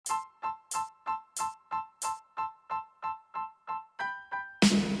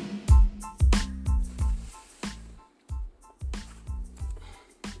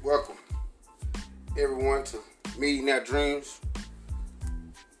everyone to Millionaire Dreams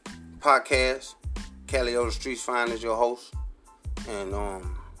podcast. Cali on the Streets Fine is your host. And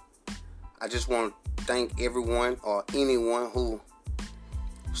I just want to thank everyone or anyone who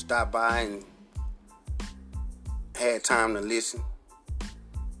stopped by and had time to listen.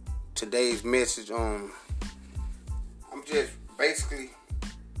 Today's message, I'm just basically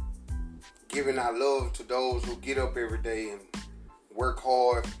giving our love to those who get up every day and work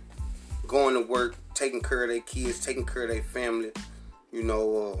hard, going to work, taking care of their kids, taking care of their family. You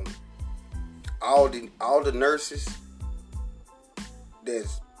know, all the nurses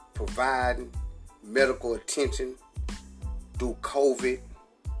that's providing medical attention through COVID.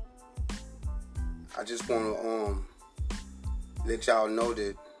 I just want to let y'all know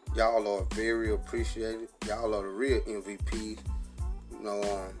that y'all are very appreciated. Y'all are the real MVPs. You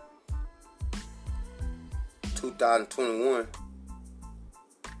know, 2021,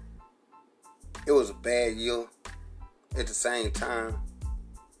 it was a bad year. At the same time,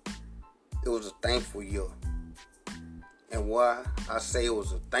 it was a thankful year. And why I say it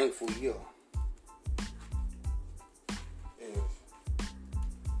was a thankful year is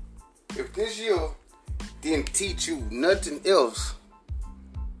if this year didn't teach you nothing else,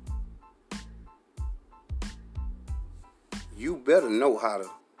 you better know how to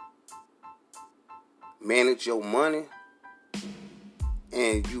manage your money,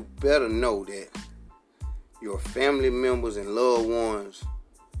 and you better know that your family members and loved ones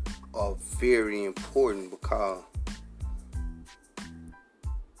are very important, because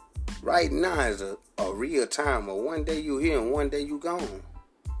right now is a real time of one day you here and one day you gone.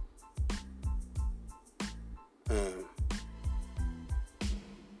 And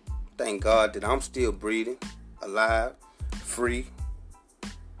thank God that I'm still breathing, alive, free.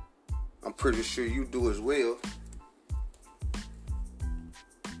 I'm pretty sure you do as well.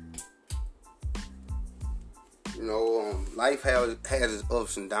 You know, life has its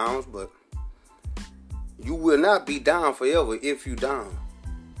ups and downs, but you will not be down forever if you down.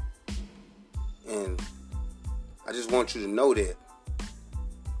 And I just want you to know that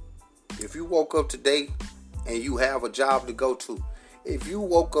if you woke up today and you have a job to go to, if you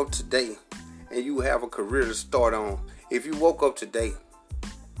woke up today and you have a career to start on, if you woke up today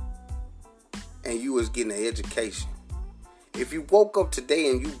and you was getting an education, if you woke up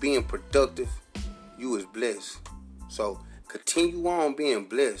today and you being productive, you is blessed. So continue on being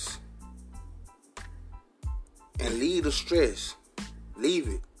blessed and leave the stress. Leave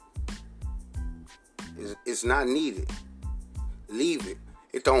it. It's not needed. Leave it.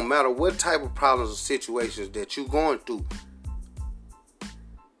 It don't matter what type of problems or situations that you're going through.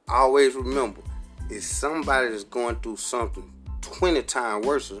 Always remember, it's somebody that's going through something 20 times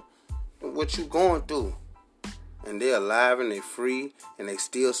worse than what you're going through. And they're alive and they're free and they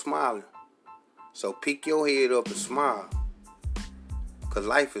still smiling. So pick your head up and smile. Because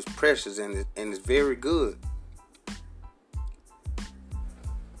life is precious and it's very good.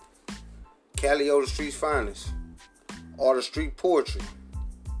 Cali on the Streets Finest. Artofstreet Poetry.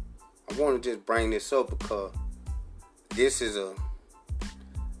 I want to just bring this up because this is a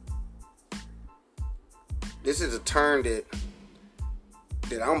turn that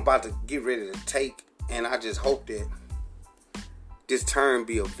I'm about to get ready to take, and I just hope that this turn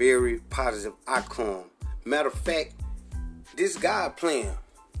be a very positive outcome. Matter of fact, this guy playing,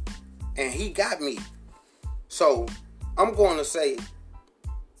 and he got me. So I'm going to say,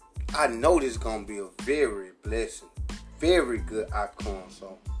 I know this is going to be a very blessing, very good outcome.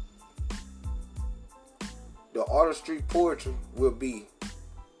 So the Artofstreet Poetry will be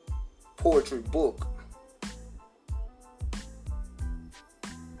poetry book.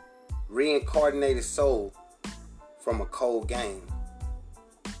 Reincarnated soul from a cold game.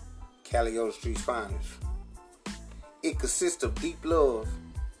 Cali on the Streets Finest. It consists of deep love,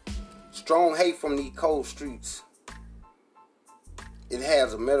 strong hate from these cold streets. It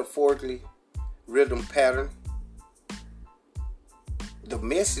has a metaphorically rhythm pattern. The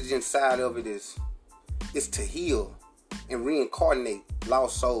message inside of it is to heal and reincarnate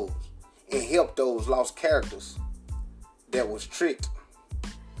lost souls and help those lost characters that was tricked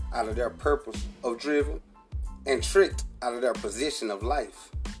out of their purpose of driven and tricked out of their position of life.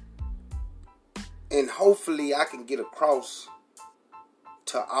 And hopefully I can get across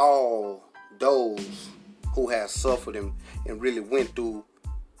to all those who have suffered and really went through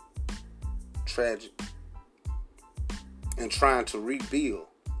tragic and trying to rebuild.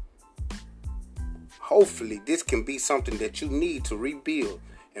 Hopefully this can be something that you need to rebuild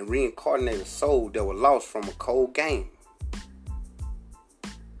and reincarnate a soul that was lost from a cold game.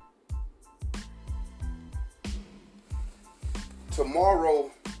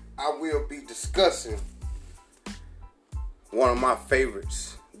 Tomorrow I will be discussing one of my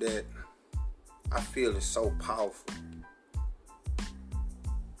favorites that I feel is so powerful.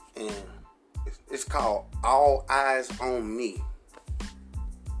 And it's called All Eyes on Me.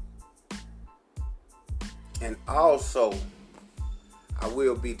 And also, I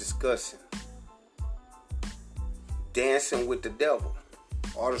will be discussing Dancing with the Devil,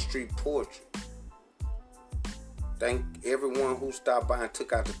 Artofstreetpoetry. Thank everyone who stopped by and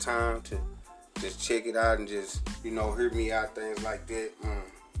took out the time to just check it out and just, hear me out, things like that.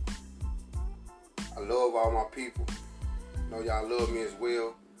 I love all my people. I know y'all love me as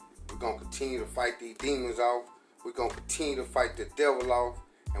well. We're going to continue to fight these demons off. We're going to continue to fight the devil off.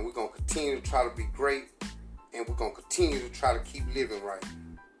 And we're going to continue to try to be great. And we're going to continue to try to keep living right.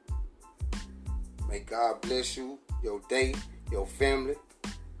 May God bless you, your day, your family,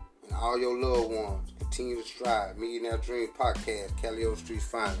 and all your loved ones. Continue to strive. Millionaire Dream Podcast, Calliope Street's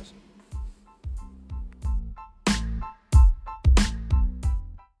finest.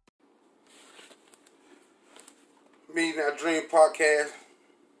 Millionaire Dream Podcast,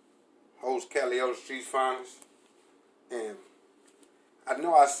 host Calliope Street's finest. And I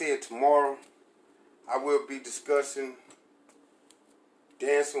know I said tomorrow I will be discussing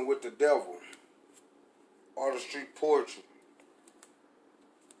Dancing with the Devil, Artofstreetpoetry,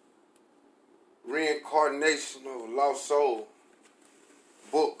 Reincarnation of a Lost Soul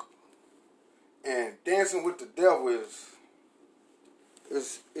book. And Dancing with the Devil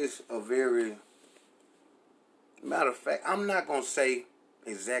is a very, matter of fact, I'm not going to say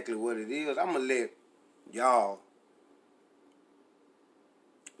exactly what it is. I'm going to let y'all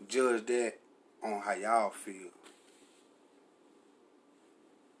judge that on how y'all feel.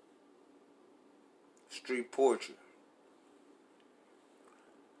 Street poetry.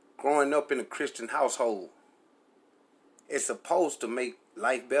 Growing up in a Christian household, it's supposed to make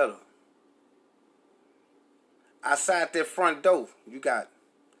life better. Outside that front door, you got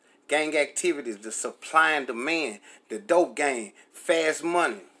gang activities, the supply and demand, the dope game, fast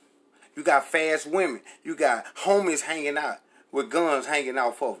money. You got fast women. You got homies hanging out with guns hanging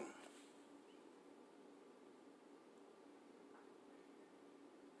off of them.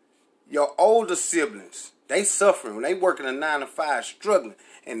 Your older siblings, they suffering. When they working a 9 to 5, struggling,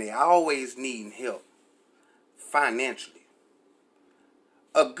 and they always needing help financially.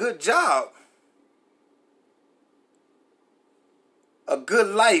 A good job, a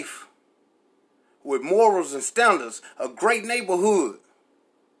good life with morals and standards, a great neighborhood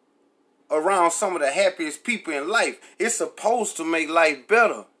around some of the happiest people in life. It's supposed to make life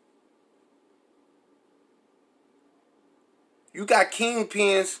better. You got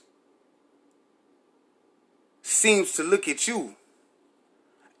kingpins seems to look at you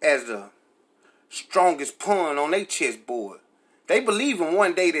as the strongest pawn on their chessboard. They believe in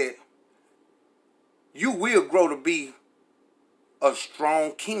one day that you will grow to be a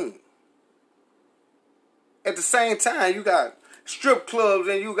strong king. At the same time, you got strip clubs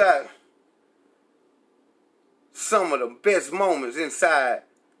and you got some of the best moments inside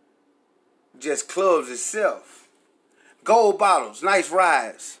just clubs itself. Gold bottles, nice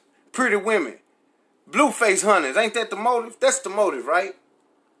rides, pretty women, blue-face hunters. Ain't that the motive? That's the motive, right?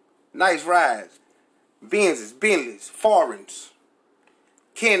 Nice rides, Benzes, Bentleys, foreigns,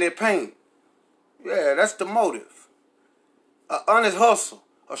 candy paint. Yeah, that's the motive. An honest hustle,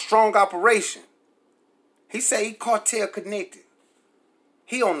 a strong operation. He say he cartel connected.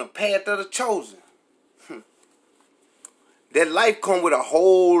 He on the path of the chosen. That life come with a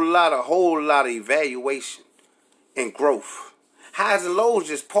whole lot of evaluation and growth. Highs and lows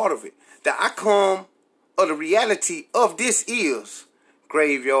just part of it. The outcome of the reality of this is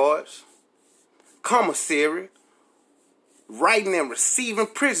graveyards, commissary, writing and receiving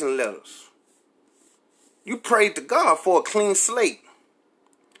prison letters. You prayed to God for a clean slate.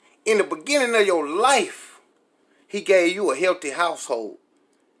 In the beginning of your life, He gave you a healthy household,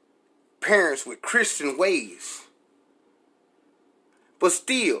 parents with Christian ways. But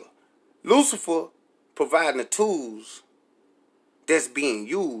still, Lucifer providing the tools that's being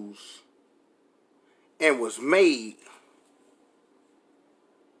used and was made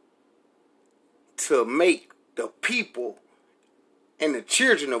to make the people and the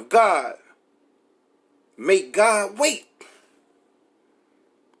children of God make God wait.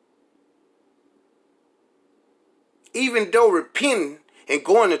 Even though repenting and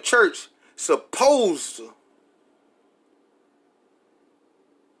going to church supposed to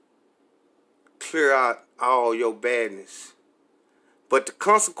clear out all your badness, but the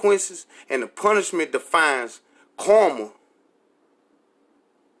consequences and the punishment defines karma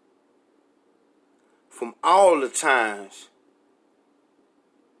from all the times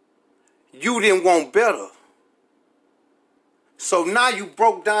you didn't want better. So now you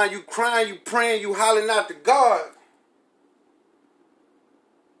broke down, you crying, you praying, you hollering out to God.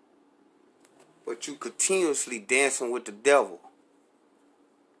 But you continuously dancing with the devil.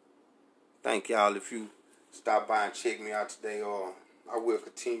 Thank y'all. If you stop by and check me out today, I will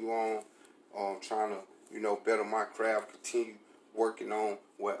continue on trying to, better my craft, continue working on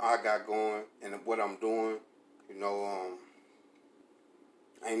what I got going and what I'm doing.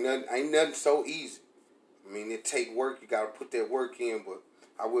 Ain't nothing so easy. I mean, it take work. You got to put that work in, but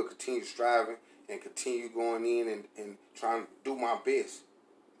I will continue striving and continue going in and trying to do my best.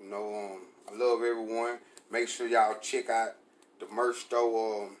 I love everyone. Make sure y'all check out the merch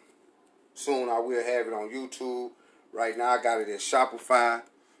store. Soon I will have it on YouTube. Right now I got it at Shopify.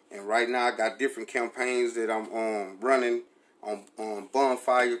 And right now I got different campaigns that I'm running on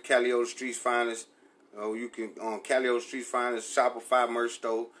Bonfire, Calliope Street's Finest. You can on Calliope Street's Finest, Shopify merch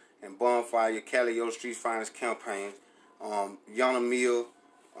store, and Bonfire, Calliope Street's Finest campaigns. Yana Mill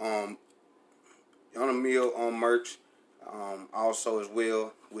on merch. Also as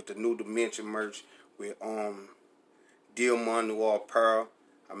well with the New Dimension merch with Dilma Noir Pearl.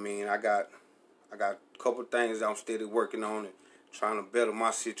 I mean, I got a couple things that I'm steady working on and trying to better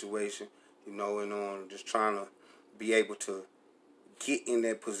my situation, and just trying to be able to get in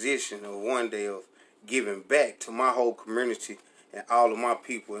that position of one day of giving back to my whole community and all of my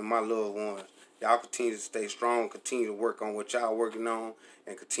people and my loved ones. Y'all continue to stay strong, continue to work on what y'all working on,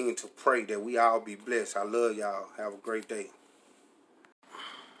 and continue to pray that we all be blessed. I love y'all. Have a great day.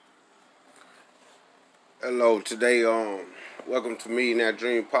 Hello, today, welcome to Me and That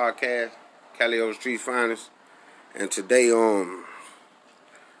Dream podcast, Calliope Street Finest. And today, man,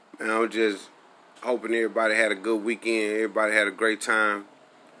 I'm just hoping everybody had a good weekend. Everybody had a great time.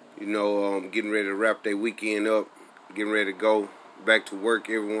 Getting ready to wrap their weekend up, getting ready to go back to work.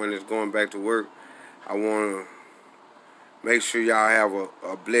 Everyone is going back to work. I want to make sure y'all have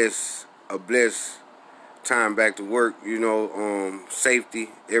a blessed time back to work. Safety,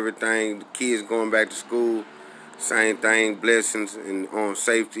 everything. The kids going back to school, same thing. Blessings and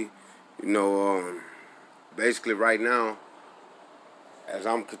safety. Basically right now, as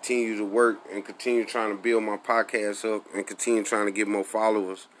I'm continue to work and continue trying to build my podcast up and continue trying to get more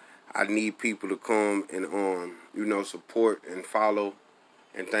followers, I need people to come and support and follow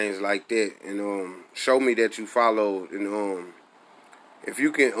and things like that, and show me that you followed. And if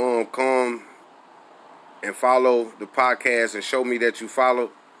you can come and follow the podcast and show me that you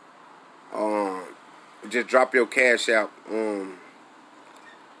followed, just drop your Cash App.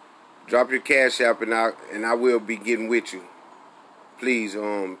 Drop your Cash App, and I will be getting with you. Please,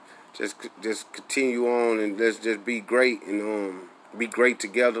 just continue on, and let's just be great and be great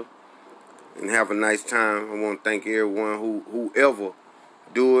together and have a nice time. I want to thank everyone whoever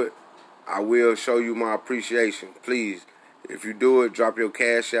do it. I will show you my appreciation. Please, if you do it, drop your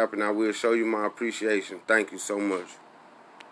Cash App, and I will show you my appreciation. Thank you so much.